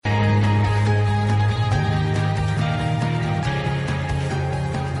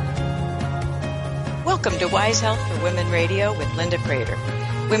Welcome to Wise Health for Women Radio with Linda Crater.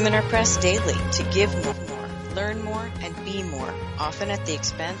 Women are pressed daily to give more, learn more, and be more, often at the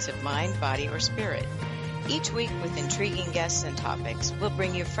expense of mind, body, or spirit. Each week with intriguing guests and topics, we'll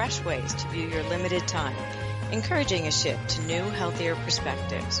bring you fresh ways to view your limited time, encouraging a shift to new, healthier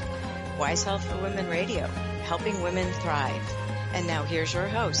perspectives. Wise Health for Women Radio, helping women thrive. And now here's your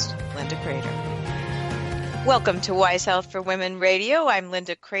host, Linda Crater. Welcome to Wise Health for Women Radio. I'm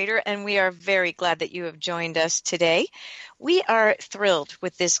Linda Crater, and we are very glad that you have joined us today. We are thrilled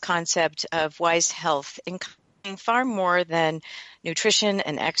with this concept of wise health, including far more than nutrition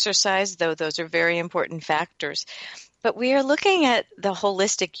and exercise, though those are very important factors. But we are looking at the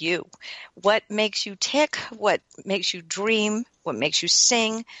holistic you. What makes you tick? What makes you dream? What makes you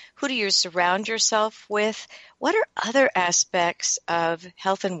sing? Who do you surround yourself with? What are other aspects of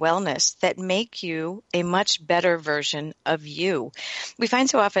health and wellness that make you a much better version of you? We find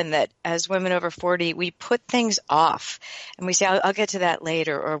so often that as women over 40, we put things off and we say, I'll get to that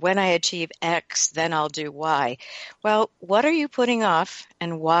later, or when I achieve X, then I'll do Y. Well, what are you putting off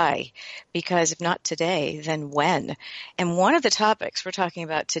and why? Because if not today, then when? And one of the topics we're talking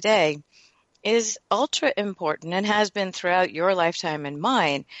about today is ultra important and has been throughout your lifetime and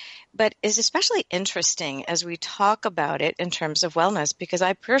mine, but is especially interesting as we talk about it in terms of wellness, because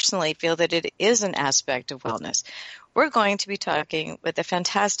I personally feel that it is an aspect of wellness. We're going to be talking with a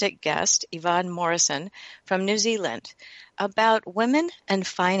fantastic guest, Yvonne Morrison from New Zealand, about women and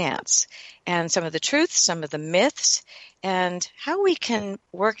finance and some of the truths, some of the myths, and how we can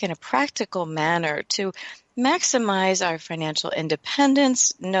work in a practical manner to maximize our financial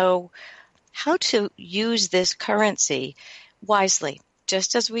independence, know how to use this currency wisely,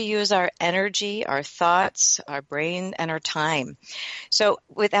 just as we use our energy, our thoughts, our brain, and our time. So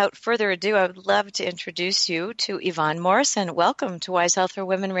without further ado, I would love to introduce you to Yvonne Morrison. Welcome to Wise Health for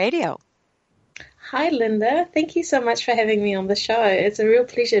Women Radio. Hi, Linda. Thank you so much for having me on the show. It's a real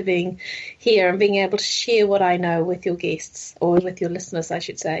pleasure being here and being able to share what I know with your guests, or with your listeners, I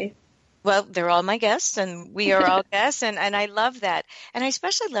should say. Well, they're all my guests, and we are all guests, and I love that. And I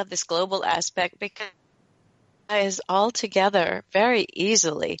especially love this global aspect because it is all together very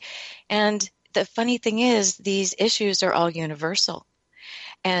easily. And the funny thing is, these issues are all universal.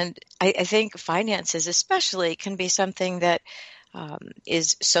 And I think finances especially can be something that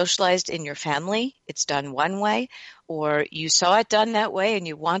is socialized in your family. It's done one way, or you saw it done that way and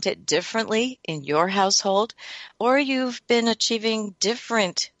you want it differently in your household, or you've been achieving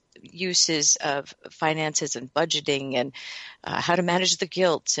different uses of finances and budgeting and how to manage the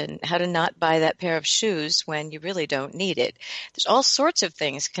guilt and how to not buy that pair of shoes when you really don't need it. There's all sorts of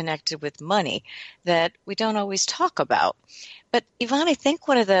things connected with money that we don't always talk about. But Yvonne, I think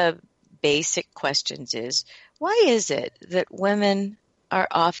one of the basic questions is, why is it that women are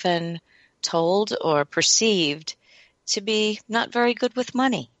often told or perceived to be not very good with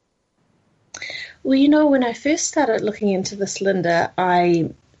money? Well, when I first started looking into this, Linda,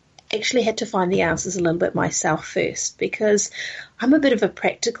 I actually had to find the answers a little bit myself first, because I'm a bit of a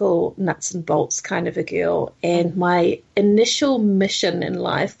practical nuts and bolts kind of a girl, and my initial mission in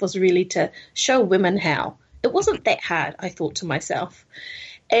life was really to show women how. It wasn't that hard, I thought to myself.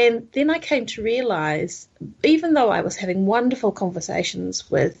 And then I came to realize, even though I was having wonderful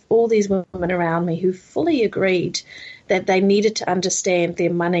conversations with all these women around me who fully agreed that they needed to understand their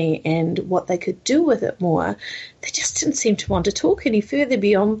money and what they could do with it more, they just didn't seem to want to talk any further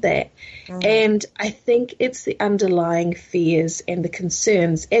beyond that. And I think it's the underlying fears and the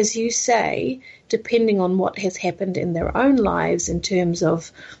concerns, as you say, depending on what has happened in their own lives in terms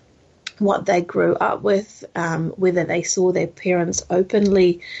of what they grew up with, whether they saw their parents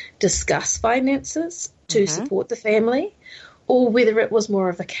openly discuss finances to support the family, or whether it was more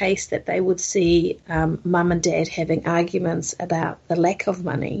of a case that they would see mum and dad having arguments about the lack of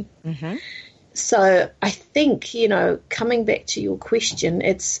money. So I think, coming back to your question,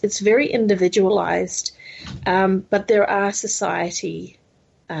 it's very individualized, but there are society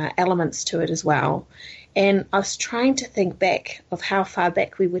elements to it as well. And I was trying to think back of how far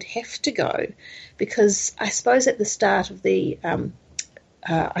back we would have to go, because I suppose at the start of the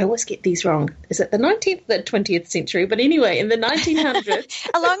I always get these wrong. Is it the 19th or the 20th century? But anyway, in the 1900s.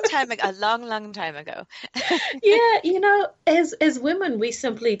 A long time ago, a long time ago. Yeah, as women, we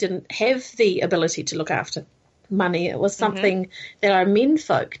simply didn't have the ability to look after money. It was something that our men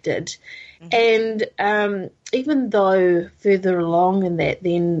folk did. And even though further along in that,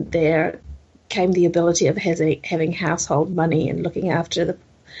 then there came the ability of having household money and looking after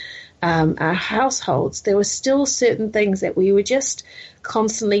our households, there were still certain things that we were just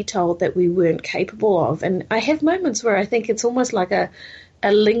constantly told that we weren't capable of. And I have moments where I think it's almost like a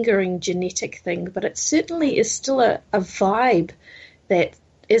a lingering genetic thing, but it certainly is still a vibe that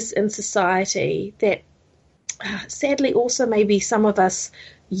is in society that sadly also maybe some of us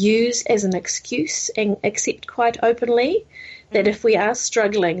use as an excuse and accept quite openly, that if we are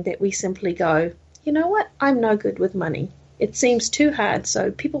struggling, that we simply go, you know what, I'm no good with money. It seems too hard, so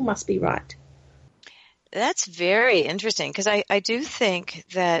people must be right. That's very interesting, because I do think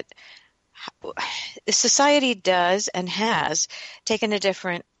that society does and has taken a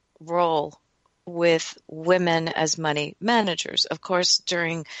different role with women as money managers. Of course,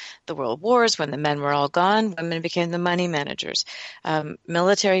 during the world wars, when the men were all gone, women became the money managers.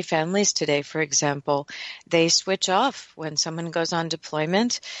 Military families today, for example, they switch off when someone goes on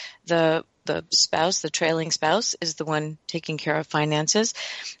deployment. The spouse, the trailing spouse, is the one taking care of finances.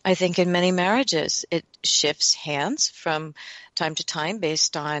 I think in many marriages, it shifts hands from time to time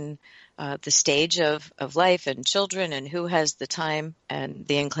based on the stage of life and children and who has the time and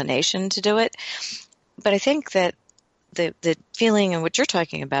the inclination to do it. But I think that the feeling and what you're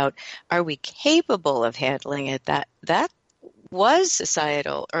talking about, are we capable of handling it? That was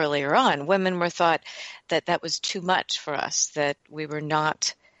societal earlier on. Women were thought that was too much for us, that we were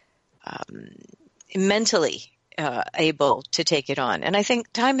not mentally able to take it on. And I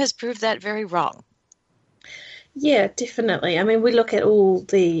think time has proved that very wrong. Yeah, definitely. I mean, we look at all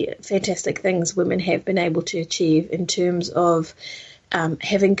the fantastic things women have been able to achieve in terms of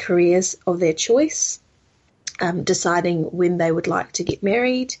having careers of their choice, deciding when they would like to get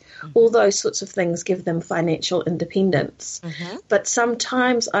married. Mm-hmm. All those sorts of things give them financial independence. Mm-hmm. But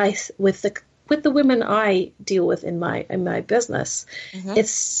sometimes with the women I deal with in my business, mm-hmm.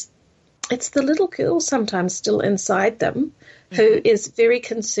 It's the little girl sometimes still inside them who is very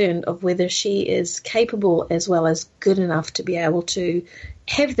concerned of whether she is capable as well as good enough to be able to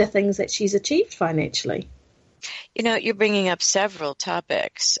have the things that she's achieved financially. You know, you're bringing up several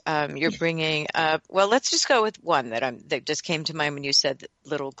topics. You're bringing up, well, let's just go with one that just came to mind when you said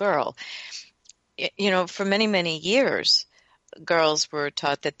little girl. You know, for many, many years, girls were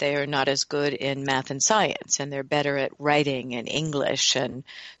taught that they are not as good in math and science, and they're better at writing and English and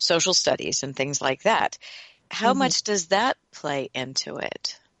social studies and things like that. How much does that play into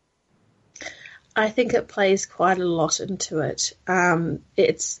it? I think it plays quite a lot into it.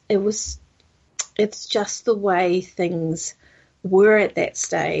 It's just the way things were at that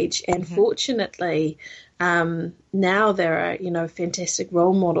stage, and fortunately, now there are fantastic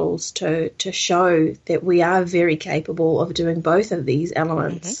role models to show that we are very capable of doing both of these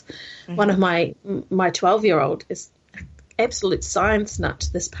elements. One of my 12-year-old is absolute science nut.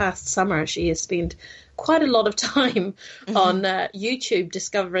 This past summer, she has spent quite a lot of time on YouTube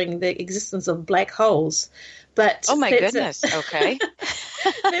discovering the existence of black holes. But oh my goodness! Okay,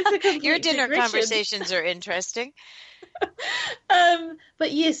 your dinner conversations are interesting.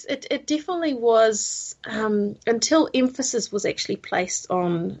 But yes, it definitely was until emphasis was actually placed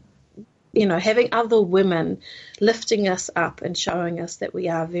on having other women lifting us up and showing us that we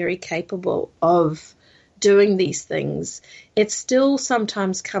are very capable of doing these things. It still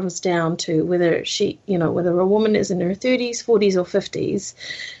sometimes comes down to whether whether a woman is in her 30s, 40s or 50s,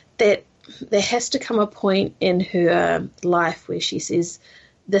 that there has to come a point in her life where she says,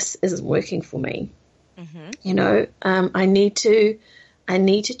 this isn't working for me. I need to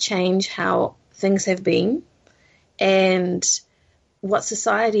change how things have been, and what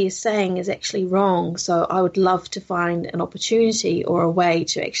society is saying is actually wrong. So I would love to find an opportunity or a way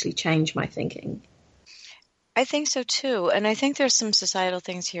to actually change my thinking. I think so too, and I think there's some societal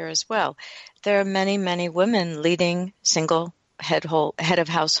things here as well. There are many, many women leading single head of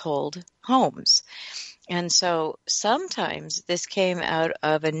household homes. And so sometimes this came out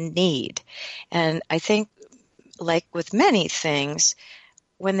of a need. And I think, like with many things,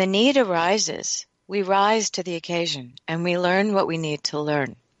 when the need arises, we rise to the occasion and we learn what we need to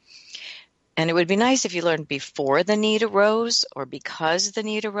learn. And it would be nice if you learned before the need arose or because the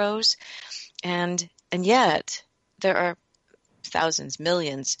need arose. And yet there are thousands,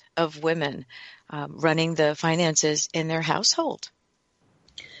 millions of women running the finances in their household.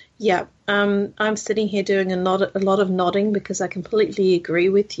 Yeah, I'm sitting here doing a lot of nodding because I completely agree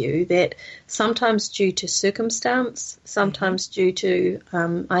with you that sometimes due to circumstance, sometimes due to,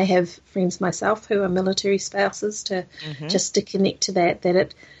 I have friends myself who are military spouses just to connect to that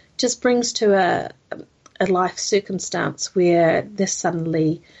it just brings to a life circumstance where this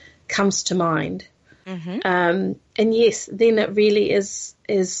suddenly comes to mind. And yes, then it really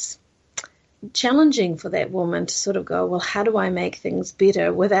is challenging for that woman to sort of go, well, how do I make things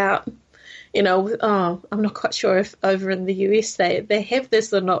better without, I'm not quite sure if over in the US they have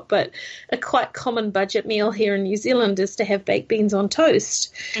this or not, but a quite common budget meal here in New Zealand is to have baked beans on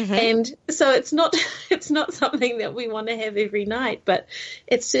toast. Mm-hmm. And so it's not something that we want to have every night, but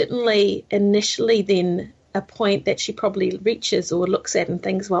it's certainly initially then a point that she probably reaches or looks at and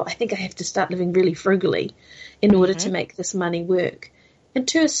thinks, well, I think I have to start living really frugally in order to make this money work. And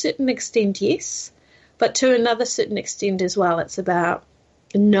to a certain extent, yes, but to another certain extent as well, it's about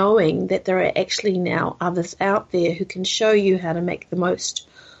knowing that there are actually now others out there who can show you how to make the most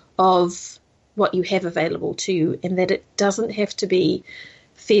of what you have available to you, and that it doesn't have to be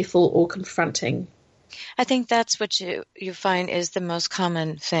fearful or confronting. I think that's what you find is the most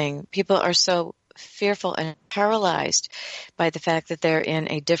common thing. People are so fearful and paralyzed by the fact that they're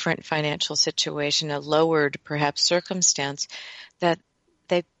in a different financial situation, a lowered perhaps circumstance, that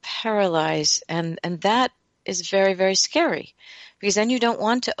they paralyze, and that is very, very scary, because then you don't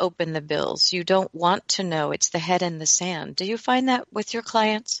want to open the bills. You don't want to know. It's the head in the sand. Do you find that with your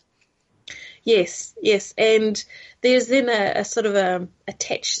clients? Yes. And there's then a sort of a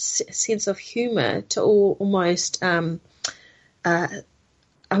attached sense of humor to almost, I'm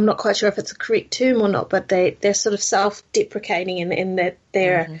not quite sure if it's a correct term or not, but they're sort of self-deprecating in that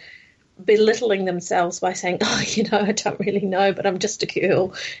they're belittling themselves by saying, I don't really know, but I'm just a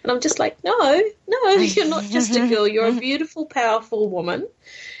girl. And I'm just like, no, you're not just a girl. You're a beautiful, powerful woman.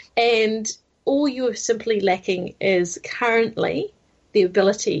 And all you're simply lacking is currently the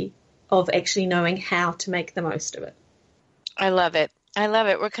ability of actually knowing how to make the most of it. I love it.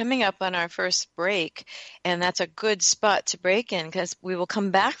 We're coming up on our first break, and that's a good spot to break in, because we will come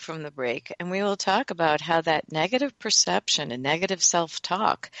back from the break and we will talk about how that negative perception and negative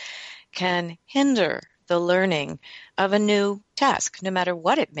self-talk can hinder the learning of a new task, no matter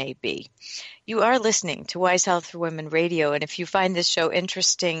what it may be. You are listening to Wise Health for Women Radio, and if you find this show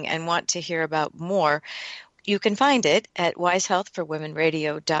interesting and want to hear about more, you can find it at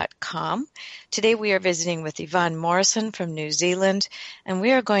wisehealthforwomenradio.com. Today we are visiting with Yvonne Morrison from New Zealand, and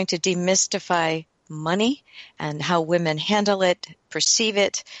we are going to demystify money and how women handle it, perceive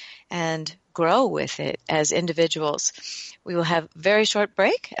it, and grow with it as individuals. We will have a very short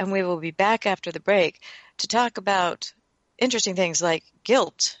break, and we will be back after the break to talk about interesting things like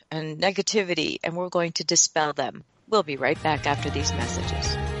guilt and negativity, and we're going to dispel them. We'll be right back after these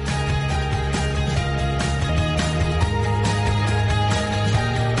messages.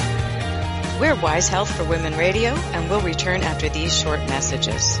 We're Wise Health for Women Radio, and we'll return after these short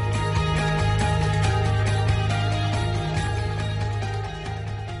messages.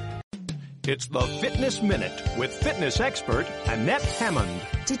 It's the Fitness Minute with fitness expert Annette Hammond.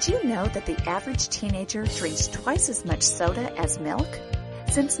 Did you know that the average teenager drinks twice as much soda as milk?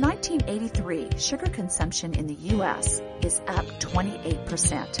 Since 1983, sugar consumption in the U.S. is up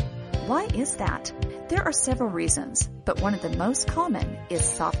 28%. Why is that? There are several reasons, but one of the most common is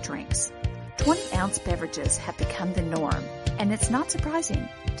soft drinks. 20-ounce beverages have become the norm, and it's not surprising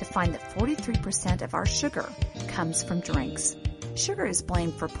to find that 43% of our sugar comes from drinks. Sugar is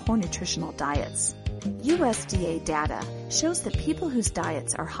blamed for poor nutritional diets. USDA data shows that people whose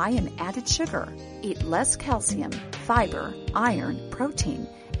diets are high in added sugar eat less calcium, fiber, iron, protein,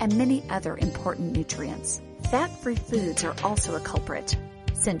 and many other important nutrients. Fat-free foods are also a culprit.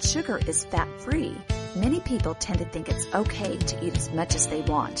 Since sugar is fat-free, many people tend to think it's okay to eat as much as they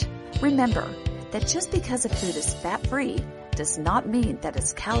want. Remember that just because a food is fat-free does not mean that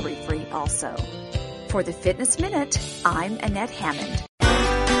it's calorie-free also. For the Fitness Minute, I'm Annette Hammond.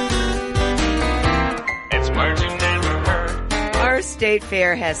 It's words you never heard. Our state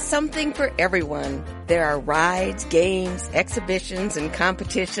fair has something for everyone. There are rides, games, exhibitions, and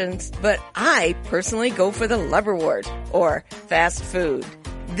competitions, but I personally go for the Loverwort, or fast food.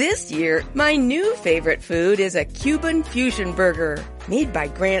 This year, my new favorite food is a Cuban fusion burger. Made by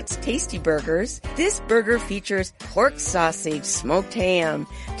Grant's Tasty Burgers, this burger features pork sausage, smoked ham,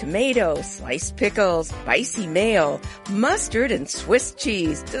 tomato, sliced pickles, spicy mayo, mustard, and Swiss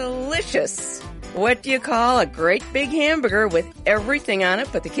cheese. Delicious! What do you call a great big hamburger with everything on it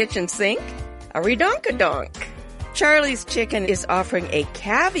but the kitchen sink? A redonkadonk. Charlie's Chicken is offering a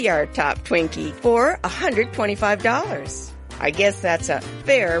caviar top Twinkie for $125. I guess that's a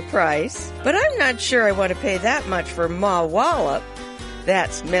fair price, but I'm not sure I want to pay that much for Ma Wallop.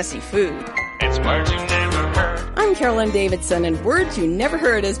 That's messy food. It's words you never heard. I'm Carolyn Davidson, and Words You Never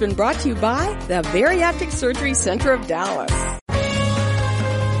Heard has been brought to you by the Bariatric Surgery Center of Dallas.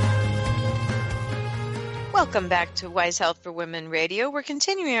 Welcome back to Wise Health for Women Radio. We're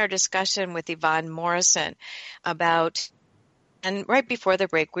continuing our discussion with Yvonne Morrison about, and right before the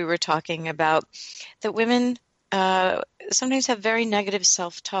break we were talking about that women sometimes have very negative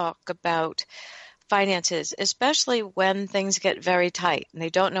self-talk about finances, especially when things get very tight and they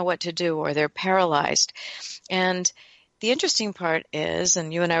don't know what to do or they're paralyzed. And the interesting part is,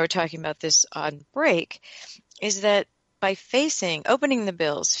 and you and I were talking about this on break, is that by opening the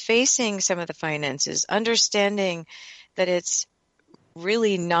bills, facing some of the finances, understanding that it's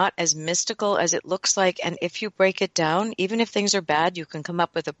really not as mystical as it looks like, and if you break it down, even if things are bad, you can come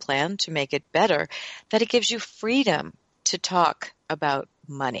up with a plan to make it better, that it gives you freedom to talk about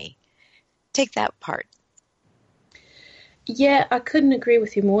money. Take that part. Yeah, I couldn't agree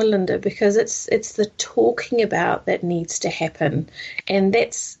with you more, Linda, because it's the talking about that needs to happen, and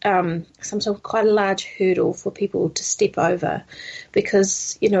that's sometimes quite a large hurdle for people to step over,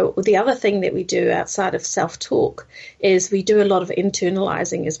 because the other thing that we do outside of self-talk is we do a lot of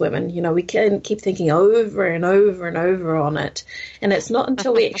internalizing as women. We can keep thinking over and over and over on it, and it's not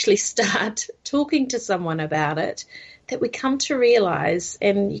until we actually start talking to someone about it that we come to realize,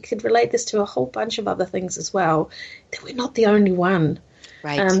 and you could relate this to a whole bunch of other things as well, that we're not the only one.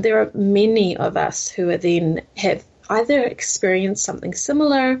 Right. There are many of us who are then have either experienced something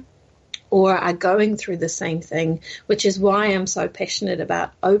similar or are going through the same thing, which is why I'm so passionate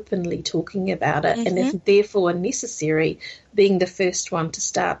about openly talking about it, and if therefore necessary, being the first one to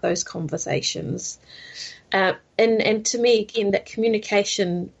start those conversations. And to me, again, that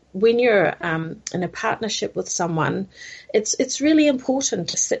communication, when you're in a partnership with someone, it's really important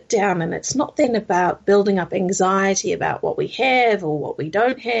to sit down, and it's not then about building up anxiety about what we have or what we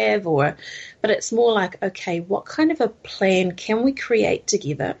don't have, but it's more like, okay, what kind of a plan can we create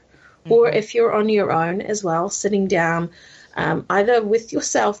together? Mm-hmm. Or if you're on your own as well, sitting down either with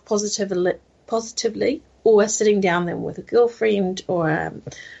yourself positively or sitting down then with a girlfriend or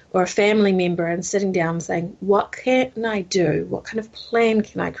a family member and sitting down and saying, what can I do? What kind of plan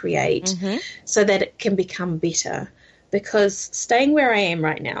can I create so that it can become better? Because staying where I am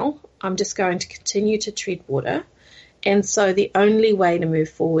right now, I'm just going to continue to tread water. And so the only way to move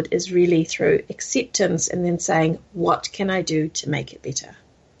forward is really through acceptance and then saying, what can I do to make it better?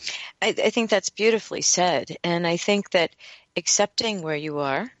 I think that's beautifully said. And I think that accepting where you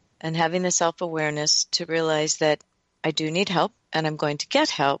are and having the self-awareness to realize that I do need help and I'm going to get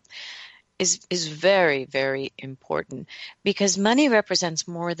help is very, very important, because money represents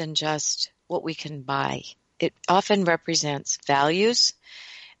more than just what we can buy. It often represents values,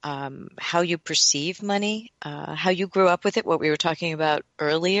 how you perceive money, how you grew up with it, what we were talking about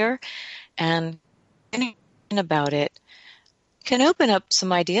earlier, and about it can open up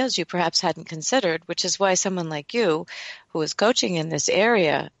some ideas you perhaps hadn't considered, which is why someone like you, who is coaching in this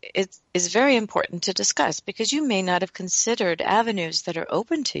area, is very important to discuss, because you may not have considered avenues that are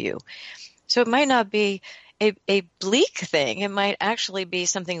open to you. So it might not be a bleak thing. It might actually be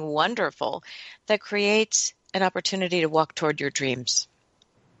something wonderful that creates an opportunity to walk toward your dreams.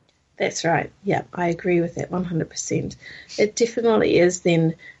 That's right. Yeah, I agree with that 100%. It definitely is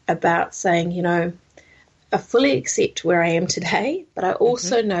then about saying, I fully accept where I am today, but I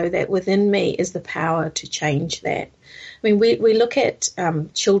also know that within me is the power to change that. I mean, we look at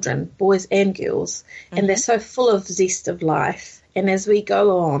children, boys and girls, and they're so full of zest of life. And as we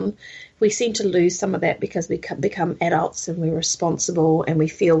go on, we seem to lose some of that because we become adults and we're responsible and we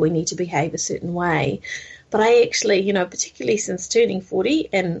feel we need to behave a certain way. But I actually, particularly since turning 40,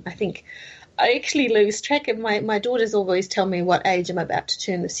 and I think I actually lose track of my daughters always tell me what age I'm about to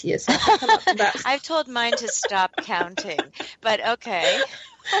turn this year. So I've told mine to stop counting, but okay.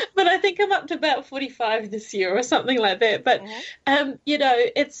 But I think I'm up to about 45 this year or something like that. But,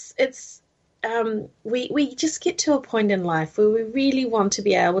 we just get to a point in life where we really want to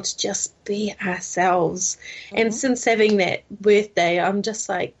be able to just be ourselves. And since having that birthday, I'm just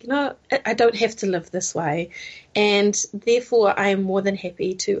like, I don't have to live this way. And therefore, I am more than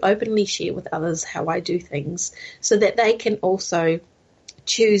happy to openly share with others how I do things so that they can also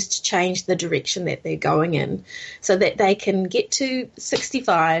choose to change the direction that they're going in so that they can get to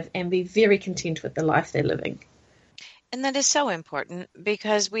 65 and be very content with the life they're living. And that is so important,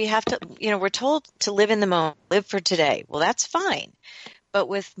 because we have to, we're told to live in the moment, live for today. Well, that's fine. But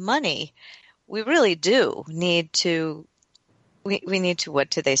with money, we really do need to, we need to, what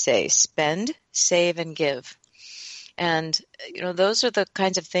do they say? Spend, save, and give. And, those are the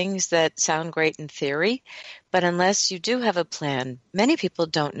kinds of things that sound great in theory, but unless you do have a plan, many people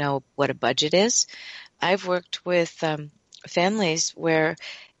don't know what a budget is. I've worked with families where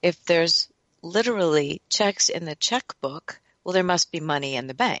if there's literally checks in the checkbook, well, there must be money in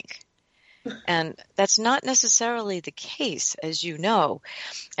the bank. And that's not necessarily the case, as you know.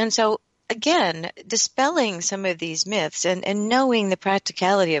 And so, again, dispelling some of these myths and knowing the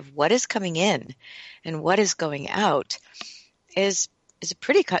practicality of what is coming in and what is going out is a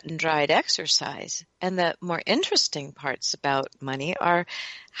pretty cut and dried exercise. And the more interesting parts about money are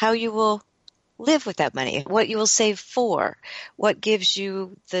how you will live with that money, what you will save for, what gives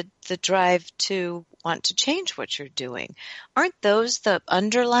you the drive to want to change what you're doing. Aren't those the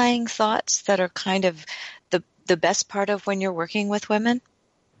underlying thoughts that are kind of the best part of when you're working with women?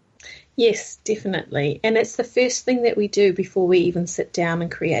 Yes, definitely. And it's the first thing that we do before we even sit down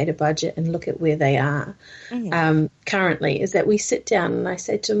and create a budget and look at where they are currently, is that we sit down and I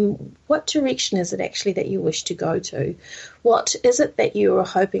say to them, what direction is it actually that you wish to go to? What is it that you are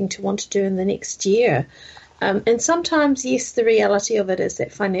hoping to want to do in the next year? And sometimes, yes, the reality of it is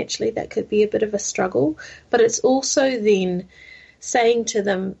that financially that could be a bit of a struggle, but it's also then saying to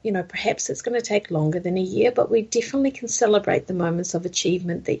them, perhaps it's going to take longer than a year, but we definitely can celebrate the moments of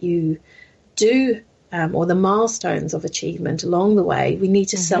achievement that you do, or the milestones of achievement along the way. We need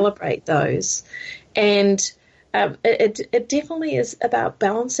to celebrate those. And it definitely is about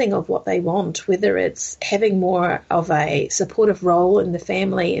balancing of what they want, whether it's having more of a supportive role in the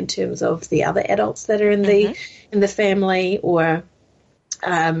family in terms of the other adults that are in the family, or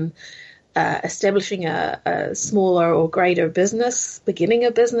establishing a smaller or greater business, beginning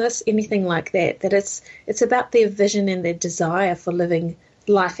a business, anything like that, that it's about their vision and their desire for living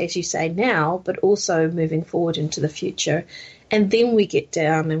life, as you say, now, but also moving forward into the future. And then we get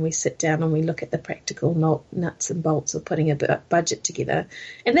down and we sit down and we look at the practical nuts and bolts of putting a budget together.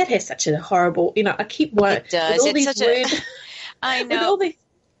 And that has such a horrible, I keep it does. With all these words, I know.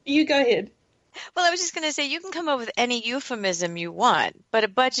 You go ahead. Well, I was just going to say, you can come up with any euphemism you want, but a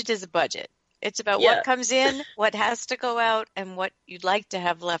budget is a budget. It's about what comes in, what has to go out, and what you'd like to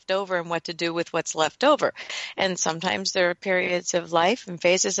have left over and what to do with what's left over. And sometimes there are periods of life and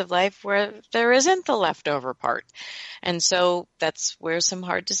phases of life where there isn't the leftover part. And so that's where some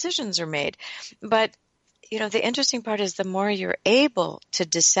hard decisions are made. But, the interesting part is the more you're able to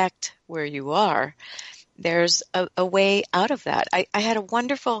dissect where you are, there's a way out of that. I had a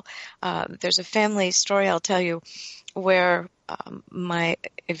wonderful, there's a family story I'll tell you where my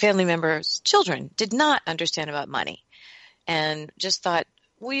family member's children did not understand about money and just thought,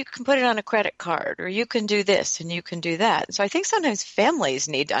 well, you can put it on a credit card, or you can do this and you can do that. So I think sometimes families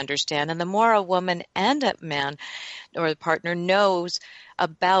need to understand, and the more a woman and a man or the partner knows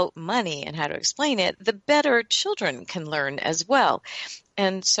about money and how to explain it, the better children can learn as well.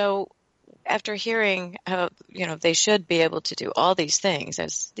 And so after hearing how, they should be able to do all these things,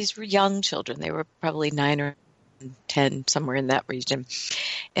 as these were young children, they were probably 9 or 10, somewhere in that region.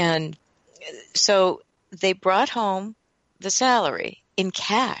 And so they brought home the salary in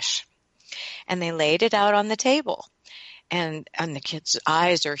cash and they laid it out on the table. And the kids'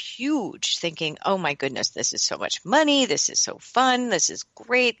 eyes are huge, thinking, oh my goodness, this is so much money. This is so fun. This is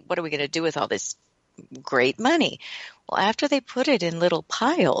great. What are we going to do with all this great money? Well, after they put it in little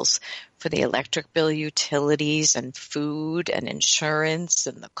piles for the electric bill, utilities, and food, and insurance,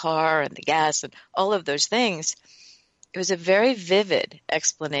 and the car, and the gas, and all of those things, it was a very vivid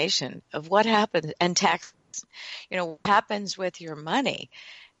explanation of what happens, and tax, what happens with your money.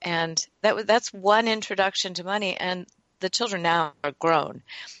 And that's one introduction to money, and the children now are grown.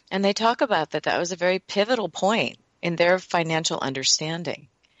 And they talk about that was a very pivotal point in their financial understanding.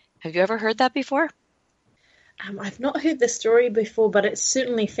 Have you ever heard that before? I've not heard the story before, but it's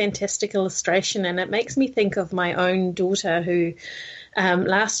certainly a fantastic illustration, and it makes me think of my own daughter who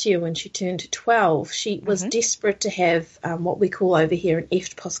last year when she turned 12, she was desperate to have what we call over here an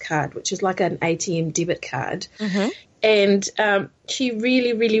EFTPOS card, which is like an ATM debit card. And she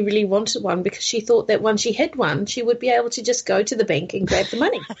really, really, really wanted one because she thought that once she had one, she would be able to just go to the bank and grab the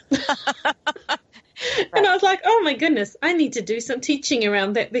money. And I was like, oh my goodness, I need to do some teaching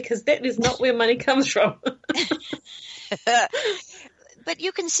around that because that is not where money comes from. But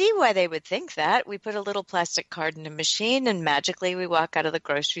you can see why they would think that. We put a little plastic card in a machine and magically we walk out of the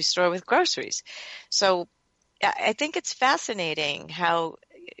grocery store with groceries. So I think it's fascinating how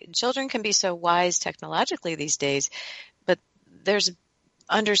children can be so wise technologically these days, but there's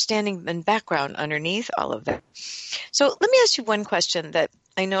understanding and background underneath all of that. So let me ask you one question that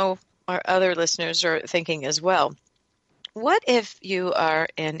I know our other listeners are thinking as well. What if you are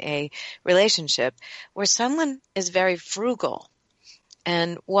in a relationship where someone is very frugal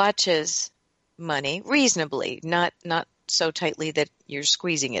and watches money reasonably, not so tightly that you're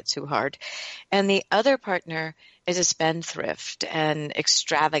squeezing it too hard, and the other partner is a spendthrift and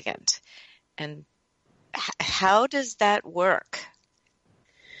extravagant? And how does that work?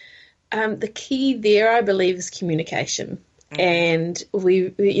 The key there, I believe, is communication. And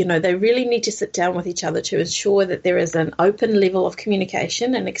they really need to sit down with each other to ensure that there is an open level of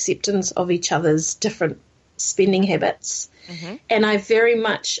communication and acceptance of each other's different spending habits. And I very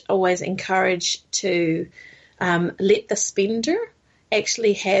much always encourage to let the spender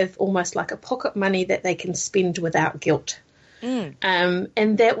actually have almost like a pocket money that they can spend without guilt.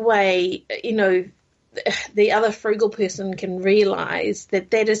 And that way, the other frugal person can realise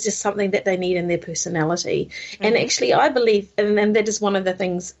that that is just something that they need in their personality. And actually, I believe, and that is one of the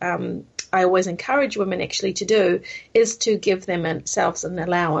things I always encourage women actually to do, is to give themselves an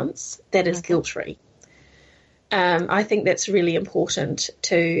allowance that is guilt-free. I think that's really important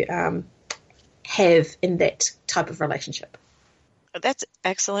to have in that type of relationship. That's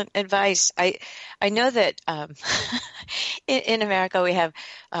excellent advice. I know that in America we have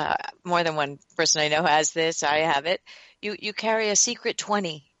more than one person I know has this. I have it. You carry a secret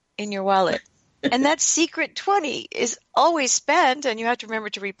 20 in your wallet, and that secret 20 is always spent, and you have to remember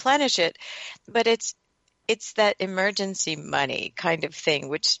to replenish it. But it's that emergency money kind of thing,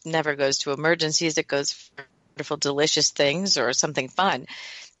 which never goes to emergencies. It goes for wonderful, delicious things or something fun.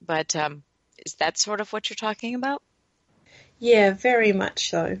 But is that sort of what you're talking about? Yeah, very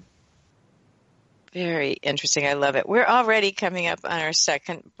much so. Very interesting. I love it. We're already coming up on our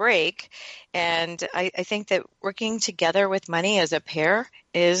second break, and I think that working together with money as a pair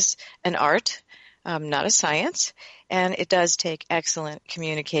is an art, not a science, and it does take excellent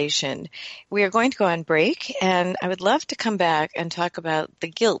communication. We are going to go on break, and I would love to come back and talk about the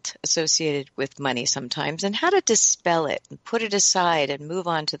guilt associated with money sometimes and how to dispel it and put it aside and move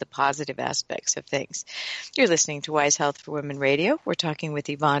on to the positive aspects of things. You're listening to Wise Health for Women Radio. We're talking with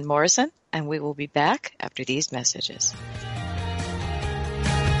Yvonne Morrison, and we will be back after these messages.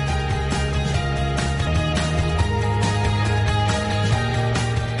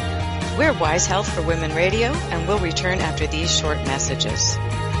 We're Wise Health for Women Radio, and we'll return after these short messages.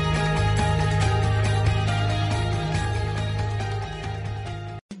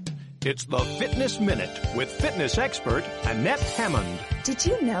 It's the Fitness Minute with fitness expert Annette Hammond. Did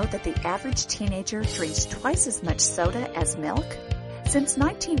you know that the average teenager drinks twice as much soda as milk? Since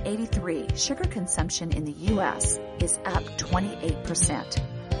 1983, sugar consumption in the U.S. is up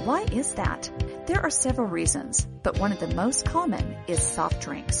 28%. Why is that? There are several reasons, but one of the most common is soft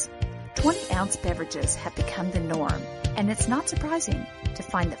drinks. 20-ounce beverages have become the norm, and it's not surprising to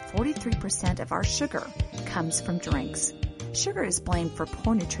find that 43% of our sugar comes from drinks. Sugar is blamed for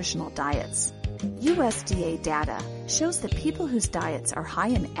poor nutritional diets. USDA data shows that people whose diets are high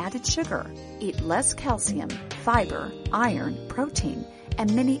in added sugar eat less calcium, fiber, iron, protein,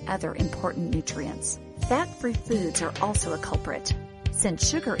 and many other important nutrients. Fat-free foods are also a culprit. Since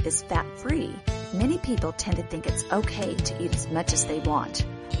sugar is fat-free, many people tend to think it's okay to eat as much as they want.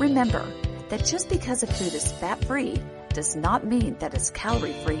 Remember that just because a food is fat-free does not mean that it's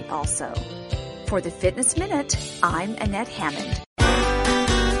calorie-free also. For the Fitness Minute, I'm Annette Hammond.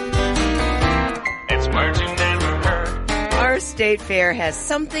 It's words you never heard. Our state fair has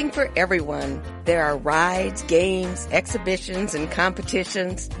something for everyone. There are rides, games, exhibitions, and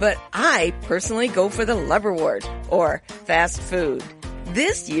competitions, but I personally go for the Love Award, or fast food.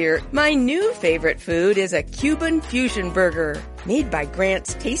 This year, my new favorite food is a Cuban fusion burger. Made by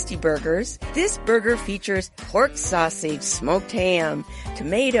Grant's Tasty Burgers, this burger features pork sausage, smoked ham,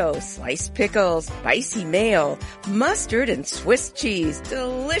 tomatoes, sliced pickles, spicy mayo, mustard, and Swiss cheese.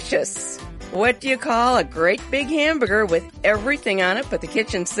 Delicious! What do you call a great big hamburger with everything on it but the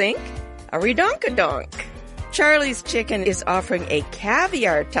kitchen sink? A redonkadonk. Charlie's Chicken is offering a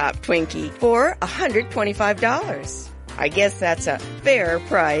caviar top Twinkie for $125. I guess that's a fair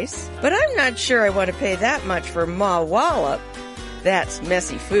price, but I'm not sure I want to pay that much for Ma Wallop. That's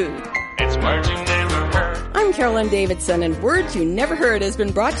messy food. It's words you never heard. I'm Carolyn Davidson, and Words You Never Heard has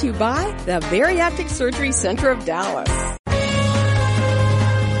been brought to you by the Bariatric Surgery Center of Dallas.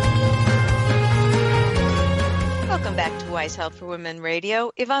 Welcome back to Wise Health for Women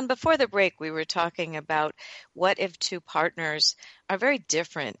Radio. Yvonne, before the break, we were talking about what if two partners are very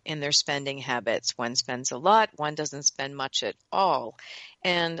different in their spending habits. One spends a lot, one doesn't spend much at all.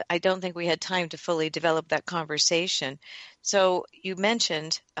 And I don't think we had time to fully develop that conversation. So you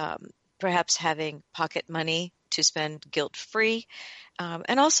mentioned perhaps having pocket money to spend guilt-free,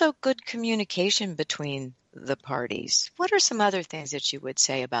 and also good communication between the parties. What are some other things that you would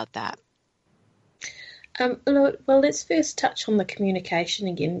say about that? Well, let's first touch on the communication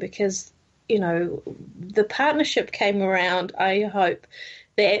again, because, the partnership came around, I hope,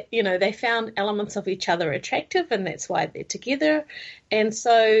 that, they found elements of each other attractive, and that's why they're together. And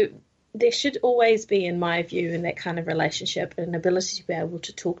so there should always be, in my view, in that kind of relationship, an ability to be able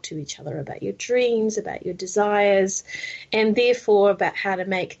to talk to each other about your dreams, about your desires, and therefore about how to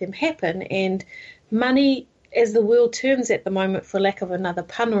make them happen. And money, as the world turns at the moment, for lack of another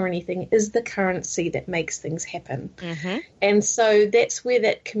pun or anything, is the currency that makes things happen. Mm-hmm. And so that's where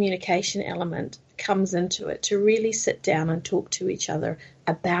that communication element comes into it, to really sit down and talk to each other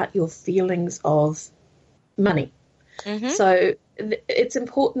about your feelings of money. Mm-hmm. So it's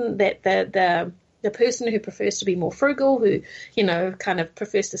important that the person who prefers to be more frugal, who, you know, kind of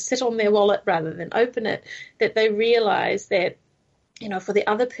prefers to sit on their wallet rather than open it, that they realize that, you know, for the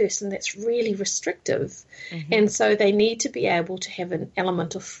other person that's really restrictive. Mm-hmm. And so they need to be able to have an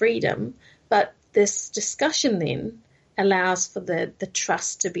element of freedom. But this discussion then allows for the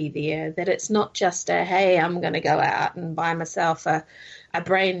trust to be there, that it's not just a, hey, I'm going to go out and buy myself a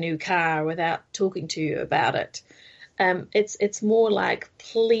brand new car without talking to you about it. It's more like,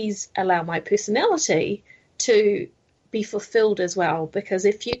 please allow my personality to be fulfilled as well, because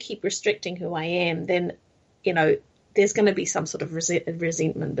if you keep restricting who I am, then, you know, there's going to be some sort of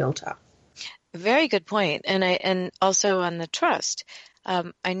resentment built up. Very good point. And also on the trust,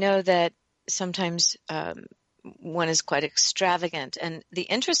 I know that sometimes one is quite extravagant, and the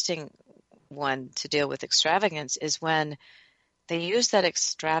interesting one to deal with extravagance is when they use that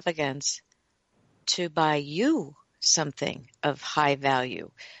extravagance to buy you something of high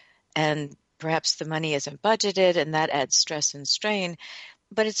value, and perhaps the money isn't budgeted, and that adds stress and strain,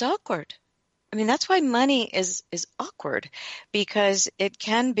 but it's awkward. I mean, that's why money is awkward, because it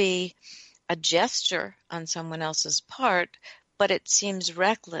can be a gesture on someone else's part, but it seems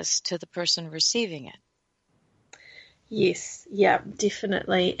reckless to the person receiving it. Yes, yeah,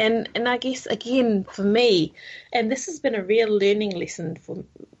 definitely. And I guess, again, for me, and this has been a real learning lesson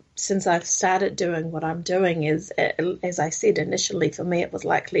since I've started doing what I'm doing, is, as I said initially, for me it was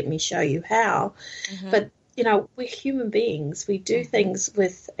like, let me show you how. Mm-hmm. But, you know, we're human beings. We do things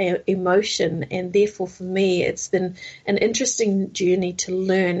with emotion, and therefore for me it's been an interesting journey to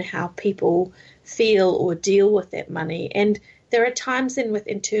learn how people feel or deal with that money. And there are times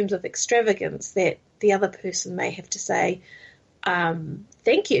in terms of extravagance that the other person may have to say,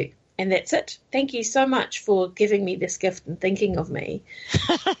 thank you, and that's it. Thank you so much for giving me this gift and thinking of me.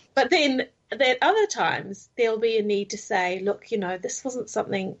 But then at other times there'll be a need to say, look, you know, this wasn't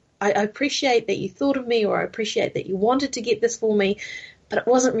something, I appreciate that you thought of me, or I appreciate that you wanted to get this for me, but it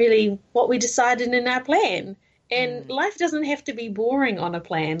wasn't really what we decided in our plan. And life doesn't have to be boring on a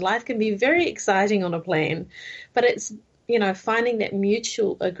plan. Life can be very exciting on a plan, but it's, you know, finding that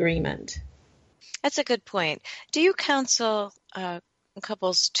mutual agreement. That's a good point. Do you counsel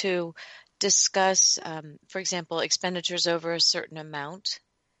couples to discuss, for example, expenditures over a certain amount?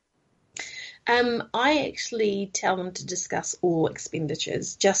 I actually tell them to discuss all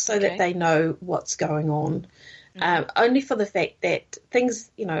expenditures, just so that they know what's going on. Only for the fact that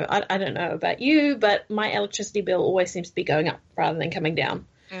things, you know, I don't know about you, but my electricity bill always seems to be going up rather than coming down.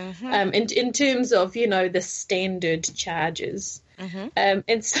 Mm-hmm. In terms of, you know, the standard charges. Mm-hmm.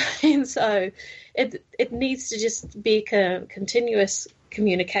 And so it needs to just be a continuous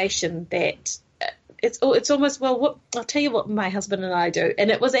communication that it's almost, well, I'll tell you what my husband and I do,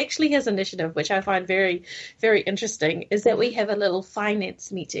 and it was actually his initiative, which I find very, very interesting, is that we have a little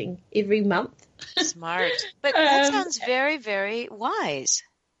finance meeting every month. Smart. But that sounds very, very wise.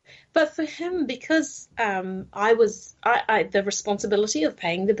 But for him, because the responsibility of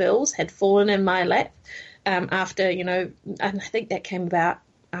paying the bills had fallen in my lap after, you know, and I think that came about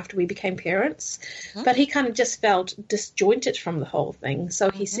after we became parents, but he kind of just felt disjointed from the whole thing. So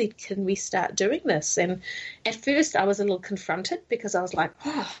he said, can we start doing this? And at first I was a little confronted, because I was like,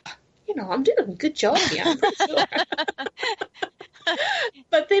 oh, you know, I'm doing a good job here. I'm pretty sure.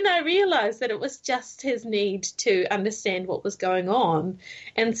 But then I realized that it was just his need to understand what was going on.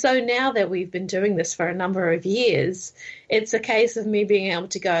 And so now that we've been doing this for a number of years, it's a case of me being able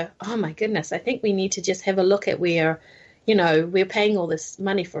to go, oh my goodness, I think we need to just have a look at where, you know, we're paying all this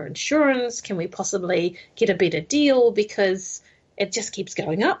money for insurance. Can we possibly get a better deal? Because it just keeps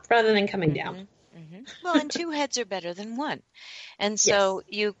going up rather than coming down. Mm-hmm. Well, and two heads are better than one. And so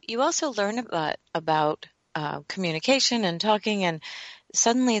you also learn about communication and talking, and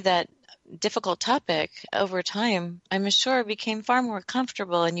suddenly that difficult topic over time, I'm sure, became far more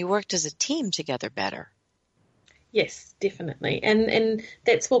comfortable, and you worked as a team together better. Yes, definitely. And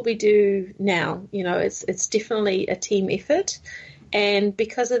that's what we do now. You know, it's definitely a team effort. And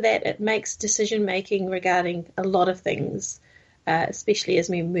because of that, it makes decision making regarding a lot of things, especially as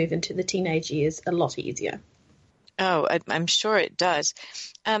we move into the teenage years, a lot easier. Oh, I'm sure it does.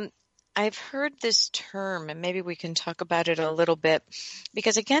 I've heard this term, and maybe we can talk about it a little bit,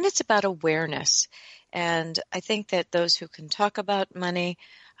 because again, it's about awareness. And I think that those who can talk about money,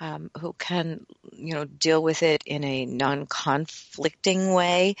 who can, deal with it in a non-conflicting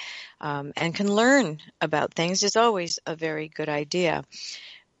way, and can learn about things is always a very good idea.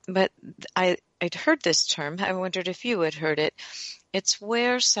 But I'd heard this term. I wondered if you had heard it. It's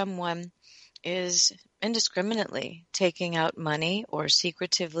where someone is indiscriminately taking out money or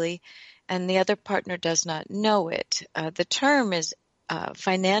secretively, and the other partner does not know it. The term is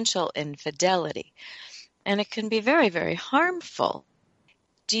financial infidelity, and it can be very, very harmful.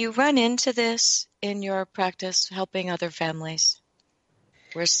 Do you run into this in your practice, helping other families,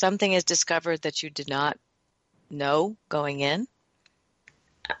 where something is discovered that you did not know going in?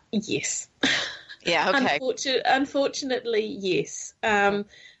 Yes. Yeah, okay. Unfortunately, yes.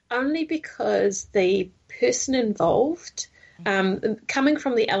 Only because the person involved, coming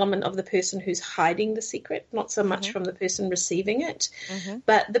from the element of the person who's hiding the secret, not so much from the person receiving it,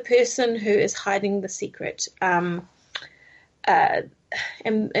 but the person who is hiding the secret. And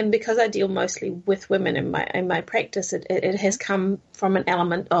because I deal mostly with women in my practice, it has come from an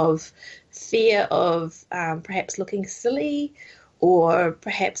element of fear of perhaps looking silly, or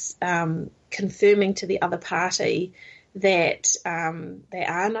perhaps confirming to the other party that they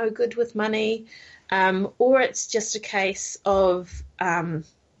are no good with money, or it's just a case of,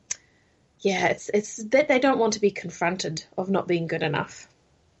 it's that they don't want to be confronted of not being good enough.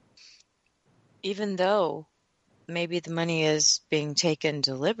 Even though maybe the money is being taken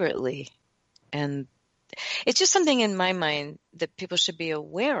deliberately, and it's just something in my mind that people should be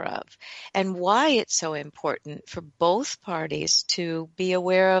aware of, and why it's so important for both parties to be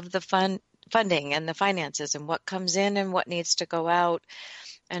aware of the funding and the finances, and what comes in and what needs to go out,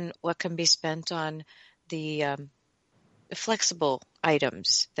 and what can be spent on the flexible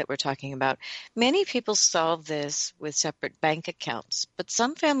items that we're talking about. Many people solve this with separate bank accounts, but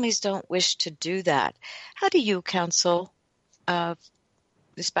some families don't wish to do that. How do you counsel the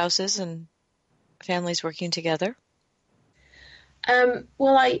spouses and families working together?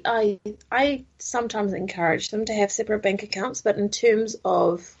 Well, I sometimes encourage them to have separate bank accounts, but in terms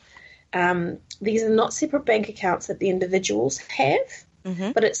of these are not separate bank accounts that the individuals have,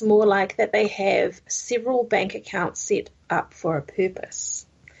 but it's more like that they have several bank accounts set up for a purpose.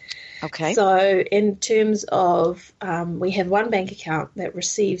 Okay. So in terms of, we have one bank account that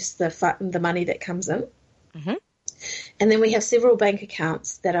receives the money that comes in, and then we have several bank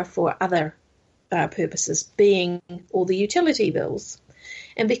accounts that are for other purposes, being all the utility bills.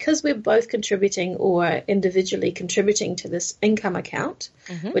 And because we're both contributing or individually contributing to this income account,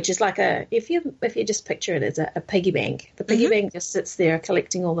 which is like if you just picture it as a piggy bank, the piggy bank just sits there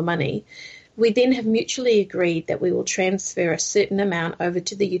collecting all the money. We then have mutually agreed that we will transfer a certain amount over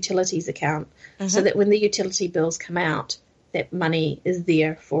to the utilities account, so that when the utility bills come out, that money is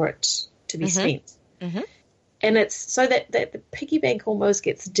there for it to be spent. And it's so that the piggy bank almost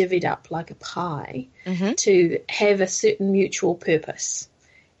gets divvied up like a pie to have a certain mutual purpose.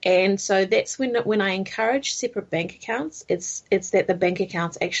 And so that's when I encourage separate bank accounts, it's that the bank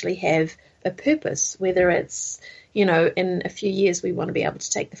accounts actually have a purpose, whether it's, in a few years we want to be able to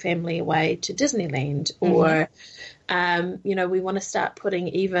take the family away to Disneyland, or, we want to start putting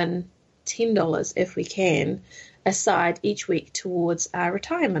even $10 if we can aside each week towards our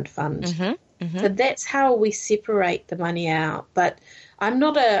retirement fund. So that's how we separate the money out. But I'm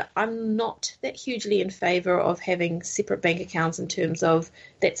not that hugely in favor of having separate bank accounts in terms of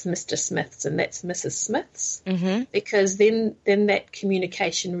that's Mr. Smith's and that's Mrs. Smith's, because then that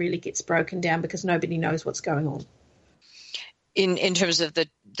communication really gets broken down because nobody knows what's going on. In terms of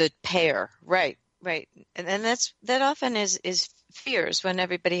the pair, right, and that often is fears when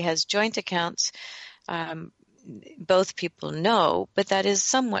everybody has joint accounts. Both people know, but that is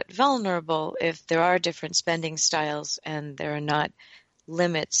somewhat vulnerable if there are different spending styles and there are not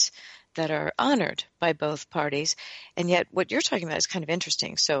limits that are honored by both parties. And yet what you're talking about is kind of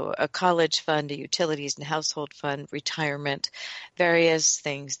interesting. So a college fund, a utilities and household fund, retirement, various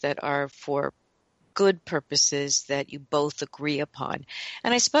things that are for good purposes that you both agree upon.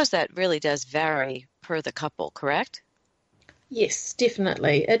 And I suppose that really does vary per the couple, correct? Yes,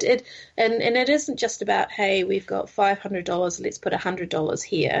 definitely. It isn't just about, hey, we've got $500, let's put $100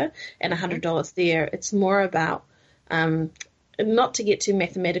 here and $100 there. It's more about, not to get too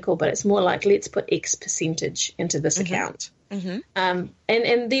mathematical, but it's more like, let's put X percentage into this account. And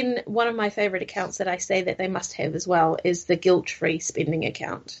then one of my favorite accounts that I say that they must have as well is the guilt-free spending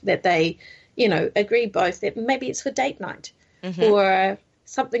account, that they, agree both that maybe it's for date night or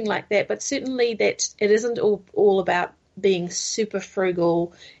something like that, but certainly that it isn't all about being super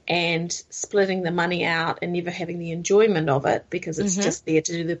frugal and splitting the money out and never having the enjoyment of it because it's just there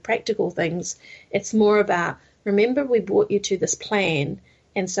to do the practical things. It's more about, remember, we brought you to this plan,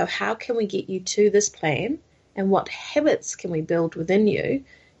 and so how can we get you to this plan, and what habits can we build within you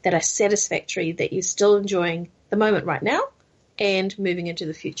that are satisfactory, that you're still enjoying the moment right now and moving into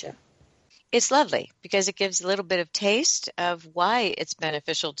the future. It's lovely because it gives a little bit of taste of why it's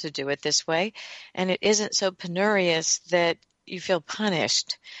beneficial to do it this way, and it isn't so penurious that you feel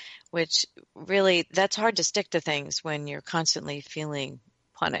punished, which really, that's hard to stick to things when you're constantly feeling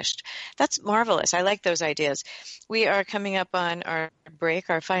punished. That's marvelous. I like those ideas. We are coming up on our break,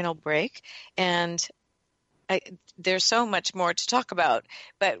 our final break, and there's so much more to talk about,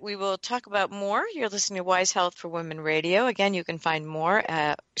 but we will talk about more. You're listening to Wise Health for Women Radio. Again, you can find more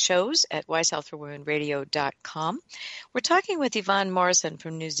shows at wisehealthforwomenradio.com. We're talking with Yvonne Morrison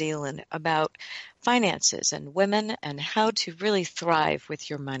from New Zealand about finances and women and how to really thrive with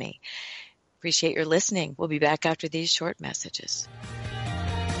your money. Appreciate your listening. We'll be back after these short messages.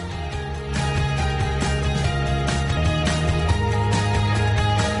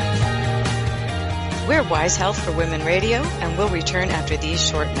 We're Wise Health for Women Radio, and we'll return after these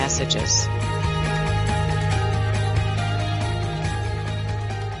short messages.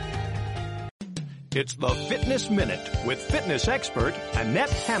 It's the Fitness Minute with fitness expert Annette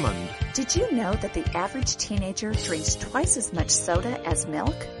Hammond. Did you know that the average teenager drinks twice as much soda as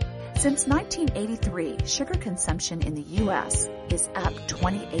milk? Since 1983, sugar consumption in the U.S. is up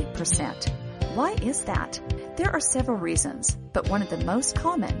 28%. Why is that? There are several reasons, but one of the most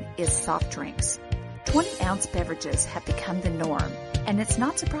common is soft drinks. 20-ounce beverages have become the norm, and it's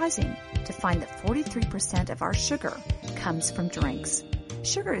not surprising to find that 43% of our sugar comes from drinks.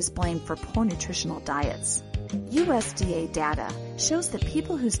 Sugar is blamed for poor nutritional diets. USDA data shows that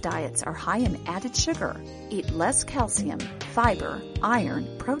people whose diets are high in added sugar eat less calcium, fiber,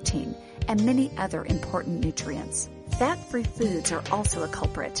 iron, protein, and many other important nutrients. Fat-free foods are also a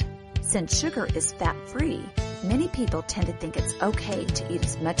culprit. Since sugar is fat-free, many people tend to think it's okay to eat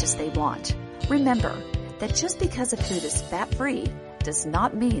as much as they want. Remember that just because a food is fat-free does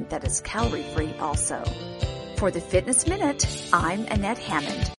not mean that it's calorie-free also. For the Fitness Minute, I'm Annette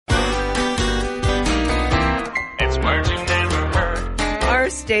Hammond. It's words you never heard. Our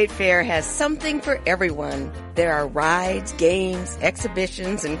state fair has something for everyone. There are rides, games,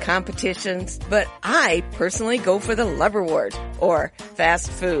 exhibitions, and competitions, but I personally go for the Loverwort, or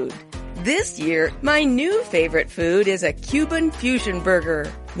fast food. This year, my new favorite food is a Cuban fusion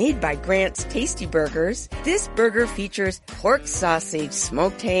burger. Made by Grant's Tasty Burgers, this burger features pork sausage,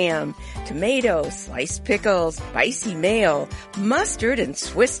 smoked ham, tomato, sliced pickles, spicy mayo, mustard, and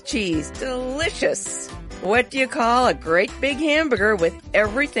Swiss cheese. Delicious! What do you call a great big hamburger with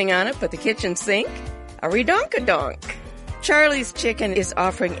everything on it but the kitchen sink? A redonkadonk. Charlie's Chicken is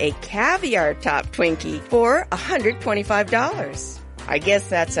offering a caviar top Twinkie for $125. I guess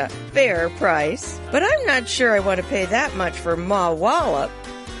that's a fair price, but I'm not sure I want to pay that much for Ma Wallop.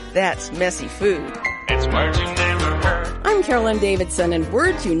 That's messy food. It's words you never heard. I'm Carolyn Davidson, and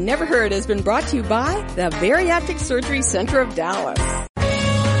Words You Never Heard has been brought to you by the Bariatric Surgery Center of Dallas.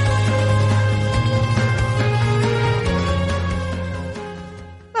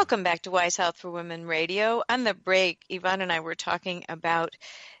 Welcome back to Wise Health for Women Radio. On the break, Yvonne and I were talking about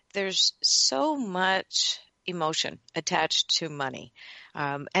there's so much emotion attached to money,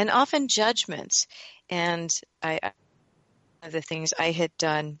 and often judgments. And one of the things I had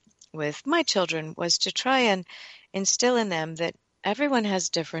done with my children was to try and instill in them that everyone has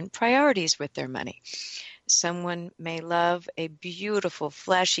different priorities with their money. Someone may love a beautiful,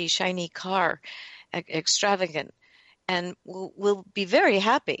 flashy, shiny car, extravagant, and will be very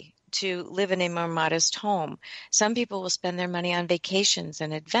happy to live in a more modest home. Some people will spend their money on vacations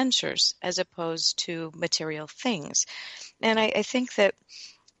and adventures as opposed to material things. And I think that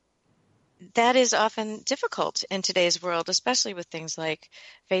is often difficult in today's world, especially with things like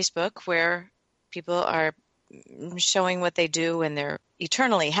Facebook, where people are showing what they do and they're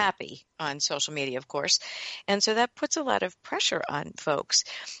eternally happy on social media, of course. And so that puts a lot of pressure on folks.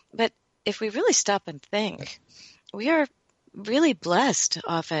 But if we really stop and think, we are really blessed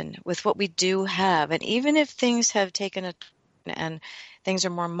often with what we do have. And even if things have taken a turn and things are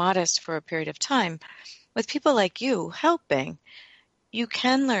more modest for a period of time, with people like you helping, you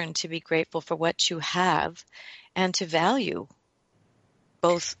can learn to be grateful for what you have and to value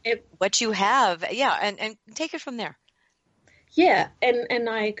both what you have. Yeah, and take it from there. Yeah, and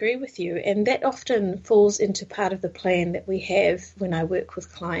I agree with you. And that often falls into part of the plan that we have when I work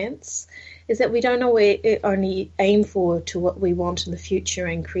with clients, is that we don't always only aim for to what we want in the future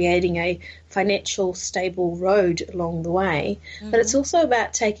and creating a financial stable road along the way, but it's also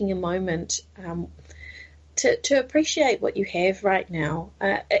about taking a moment to appreciate what you have right now.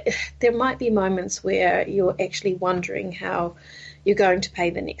 There might be moments where you're actually wondering how you're going to pay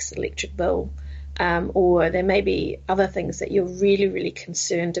the next electric bill. Or there may be other things that you're really, really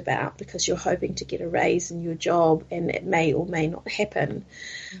concerned about because you're hoping to get a raise in your job and it may or may not happen.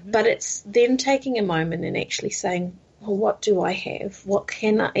 But it's then taking a moment and actually saying, well, what do I have? What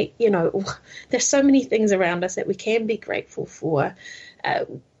can I, there's so many things around us that we can be grateful for.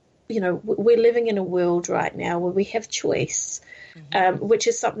 We're living in a world right now where we have choice, which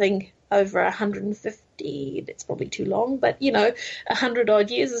is something over 150, that's probably too long, but 100 odd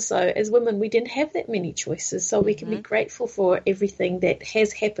years or so, as women, we didn't have that many choices. So we can be grateful for everything that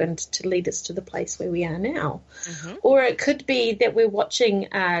has happened to lead us to the place where we are now. Or it could be that we're watching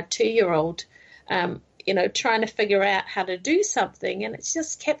a 2-year-old, trying to figure out how to do something, and it's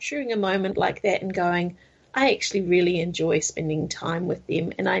just capturing a moment like that and going, I actually really enjoy spending time with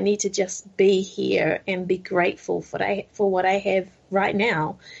them, and I need to just be here and be grateful for what I have right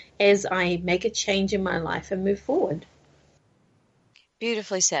now as I make a change in my life and move forward.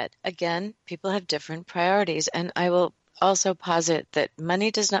 Beautifully said. Again, people have different priorities, and I will also posit that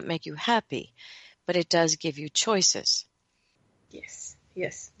money does not make you happy, but it does give you choices.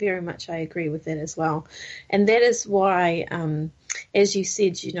 Yes, very much I agree with that as well. And that is why, as you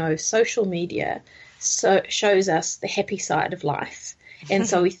said, social media shows us the happy side of life. And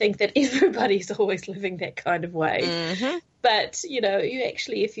so we think that everybody's always living that kind of way. But, you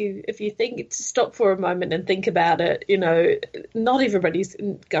actually, if you think, stop for a moment and think about it, not everybody's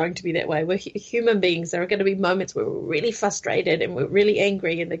going to be that way. We're human beings. There are going to be moments where we're really frustrated and we're really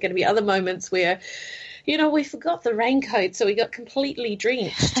angry. And there are going to be other moments where, we forgot the raincoat, so we got completely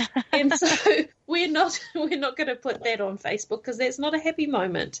drenched. And so we're not going to put that on Facebook because that's not a happy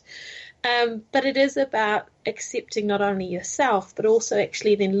moment. But it is about accepting not only yourself, but also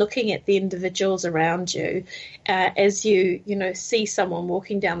actually then looking at the individuals around you as you see someone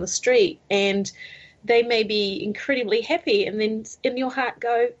walking down the street and they may be incredibly happy, and then in your heart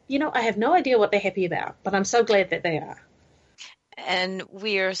go, I have no idea what they're happy about, but I'm so glad that they are. And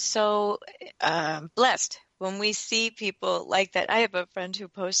we are so blessed when we see people like that. I have a friend who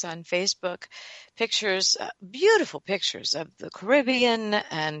posts on Facebook pictures, beautiful pictures of the Caribbean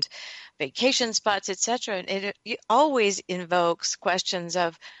and vacation spots, etc. And it always invokes questions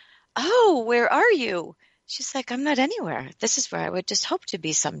of, oh, where are you? She's like, I'm not anywhere. This is where I would just hope to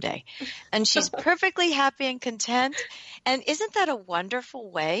be someday. And she's perfectly happy and content. And isn't that a wonderful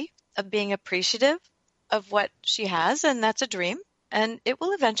way of being appreciative of what she has? And that's a dream. And it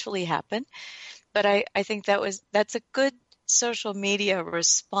will eventually happen. But I think that's a good social media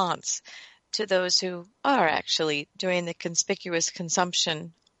response to those who are actually doing the conspicuous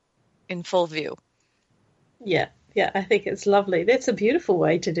consumption in full view. Yeah, I think it's lovely. That's a beautiful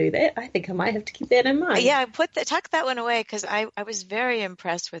way to do that. I think I might have to keep that in mind. Yeah, tuck that one away because I was very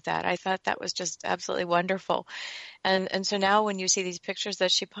impressed with that. I thought that was just absolutely wonderful. And so now when you see these pictures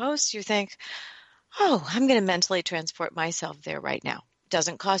that she posts, you think, oh, I'm going to mentally transport myself there right now. It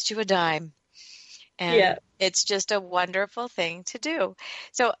doesn't cost you a dime. And it's just a wonderful thing to do.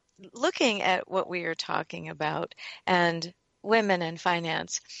 So looking at what we are talking about and women and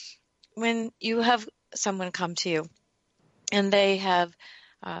finance, when you have someone come to you and they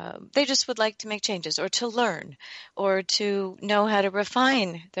just would like to make changes or to learn or to know how to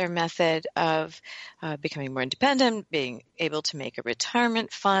refine their method of becoming more independent, being able to make a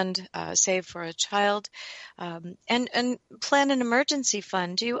retirement fund, save for a child, and plan an emergency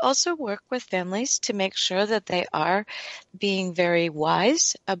fund. Do you also work with families to make sure that they are being very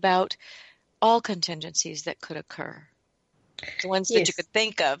wise about all contingencies that could occur? The ones that you could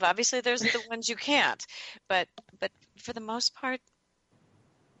think of. Obviously, there's the ones you can't, but for the most part.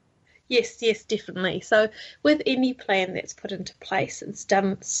 Yes, definitely. So with any plan that's put into place, it's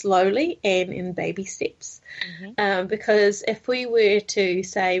done slowly and in baby steps. Because if we were to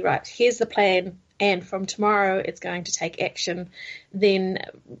say, right, here's the plan, and from tomorrow it's going to take action, then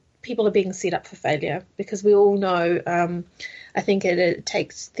people are being set up for failure, because we all know, I think it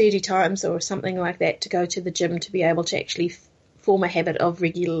takes 30 times or something like that to go to the gym to be able to actually form a habit of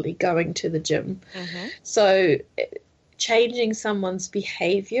regularly going to the gym. So changing someone's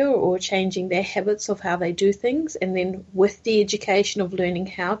behavior or changing their habits of how they do things, and then with the education of learning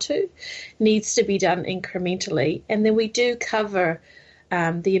how to, needs to be done incrementally. And then we do cover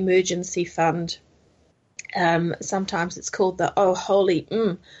the emergency fund Sometimes it's called the Oh Holy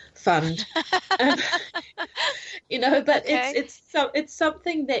Fund. um, but Okay. it's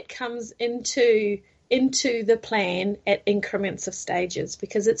something that comes into the plan at increments of stages,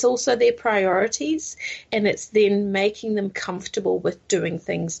 because it's also their priorities, and it's then making them comfortable with doing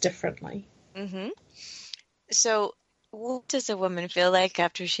things differently. Mm-hmm. So what does a woman feel like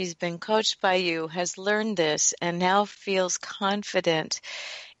after she's been coached by you, has learned this, and now feels confident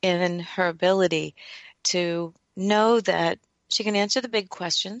in her ability to know that she can answer the big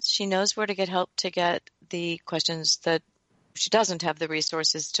questions? She knows where to get help to get the questions that she doesn't have the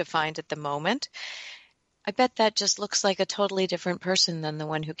resources to find at the moment. I bet that just looks like a totally different person than the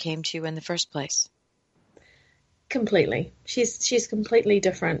one who came to you in the first place. Completely. She's completely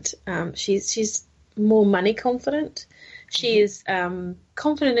different. She's more money confident. She is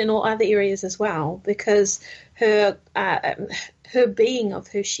confident in all other areas as well, because her being of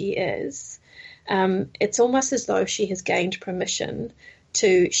who she is, it's almost as though she has gained permission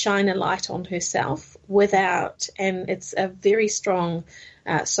to shine a light on herself without, and it's a very strong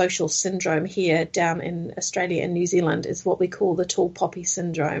social syndrome here down in Australia and New Zealand, is what we call the tall poppy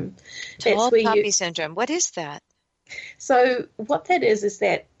syndrome. Tall poppy syndrome. What is that? So what that is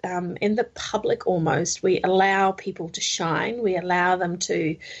that in the public almost, we allow people to shine. We allow them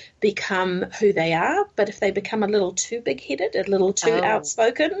to become who they are. But if they become a little too big-headed, a little too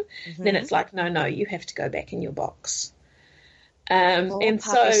outspoken, then it's like, no, you have to go back in your box. And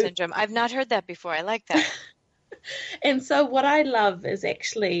poppy syndrome. I've not heard that before. I like that. And so what I love is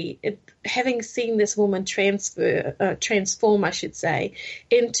actually having seen this woman transform, I should say,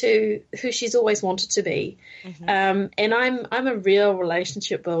 into who she's always wanted to be. And I'm a real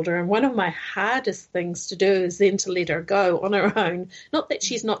relationship builder, and one of my hardest things to do is then to let her go on her own. Not that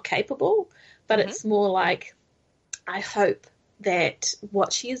she's not capable, but it's more like, I hope that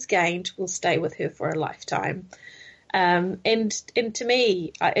what she has gained will stay with her for a lifetime. And to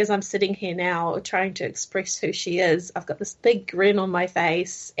me, as I'm sitting here now trying to express who she is, I've got this big grin on my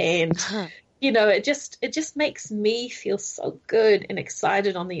face, and it just makes me feel so good and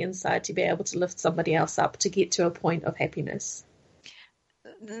excited on the inside to be able to lift somebody else up to get to a point of happiness.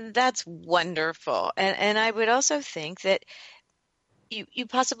 That's wonderful. And I would also think that you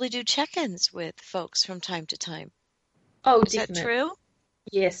possibly do check-ins with folks from time to time. Oh, is definitely. That true?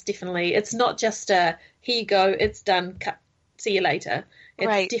 Yes, definitely. It's not just here you go, it's done, cut, see you later.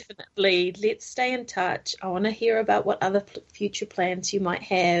 It's definitely, let's stay in touch. I want to hear about what other future plans you might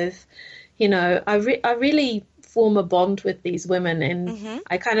have. I really form a bond with these women, and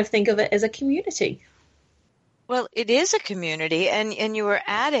I kind of think of it as a community. Well, it is a community, and you were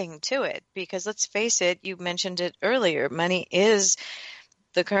adding to it, because let's face it, you mentioned it earlier, money is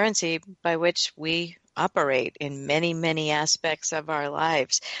the currency by which we operate in many, many aspects of our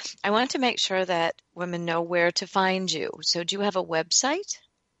lives. I want to make sure that women know where to find you. So do you have a website?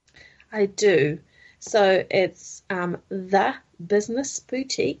 I do. So it's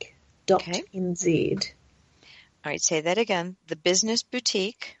thebusinessboutique.nz. All right, say that again.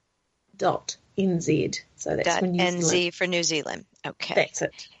 Thebusinessboutique.nz. So that's for New NZ Zealand. for New Zealand. Okay. That's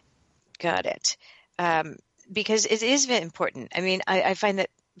it. Got it. Because it is very important. I mean, I find that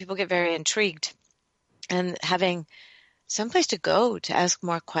people get very intrigued, and having someplace to go to ask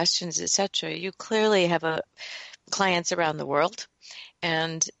more questions, etc. You clearly have clients around the world,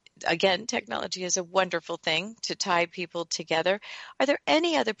 and again, technology is a wonderful thing to tie people together. Are there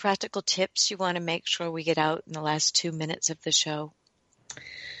any other practical tips you want to make sure we get out in the last 2 minutes of the show?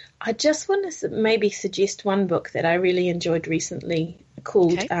 I just want to maybe suggest one book that I really enjoyed recently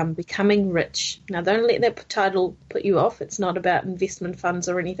called Becoming Rich. Now, don't let that title put you off. It's not about investment funds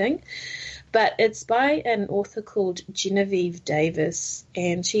or anything, but it's by an author called Genevieve Davis,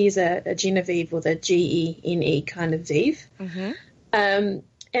 and she's a Genevieve with a Gene kind of Vive.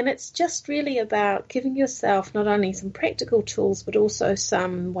 And it's just really about giving yourself not only some practical tools, but also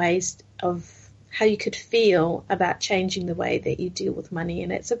some ways of how you could feel about changing the way that you deal with money.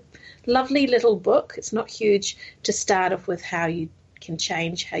 And it's a lovely little book. It's not huge, to start off with how you can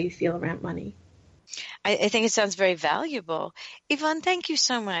change how you feel around money. I think it sounds very valuable. Yvonne, thank you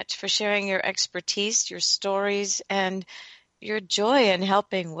so much for sharing your expertise, your stories, and your joy in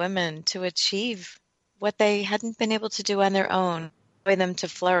helping women to achieve what they hadn't been able to do on their own, for them to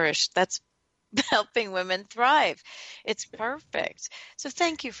flourish. That's helping women thrive. It's perfect. So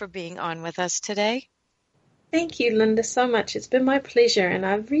thank you for being on with us today. Thank you, Linda, so much. It's been my pleasure, and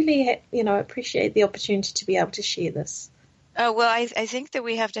I really, appreciate the opportunity to be able to share this. Oh, well, I think that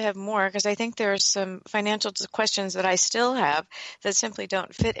we have to have more, because I think there are some financial questions that I still have that simply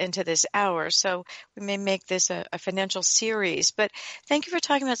don't fit into this hour. So we may make this a financial series. But thank you for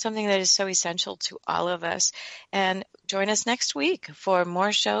talking about something that is so essential to all of us. And join us next week for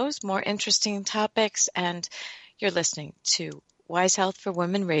more shows, more interesting topics. And you're listening to Wise Health for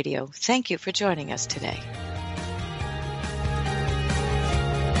Women Radio. Thank you for joining us today.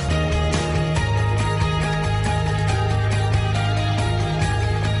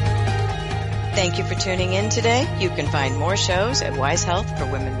 Thank you for tuning in today. You can find more shows at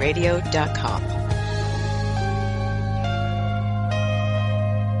wisehealthforwomenradio.com.